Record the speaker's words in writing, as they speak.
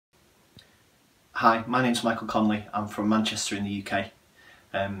Hi, my name's Michael Conley. I'm from Manchester in the UK.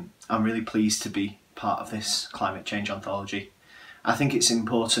 I'm really pleased to be part of this climate change anthology. I think it's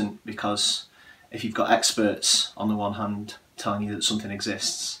important because if you've got experts on the one hand telling you that something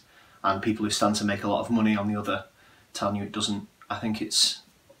exists and people who stand to make a lot of money on the other telling you it doesn't, I think it's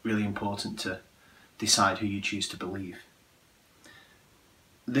really important to decide who you choose to believe.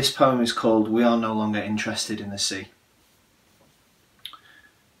 This poem is called "We Are No Longer Interested in the Sea."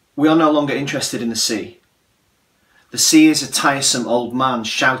 We are no longer interested in the sea. The sea is a tiresome old man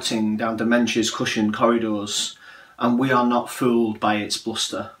shouting down dementia's cushioned corridors, and we are not fooled by its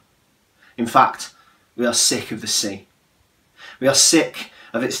bluster. In fact, we are sick of the sea. We are sick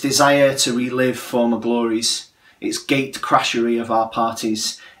of its desire to relive former glories, its gate-crashery of our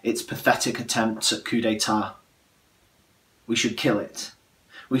parties, its pathetic attempts at coup d'etat. We should kill it.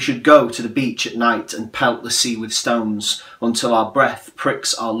 We should go to the beach at night and pelt the sea with stones until our breath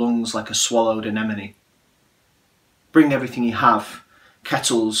pricks our lungs like a swallowed anemone. Bring everything you have,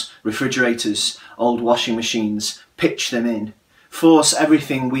 kettles, refrigerators, old washing machines, pitch them in. Force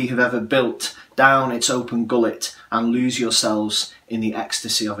everything we have ever built down its open gullet and lose yourselves in the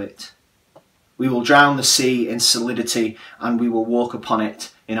ecstasy of it. We will drown the sea in solidity and we will walk upon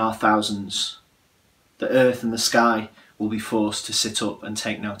it in our thousands. The earth and the sky will be forced to sit up and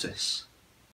take notice.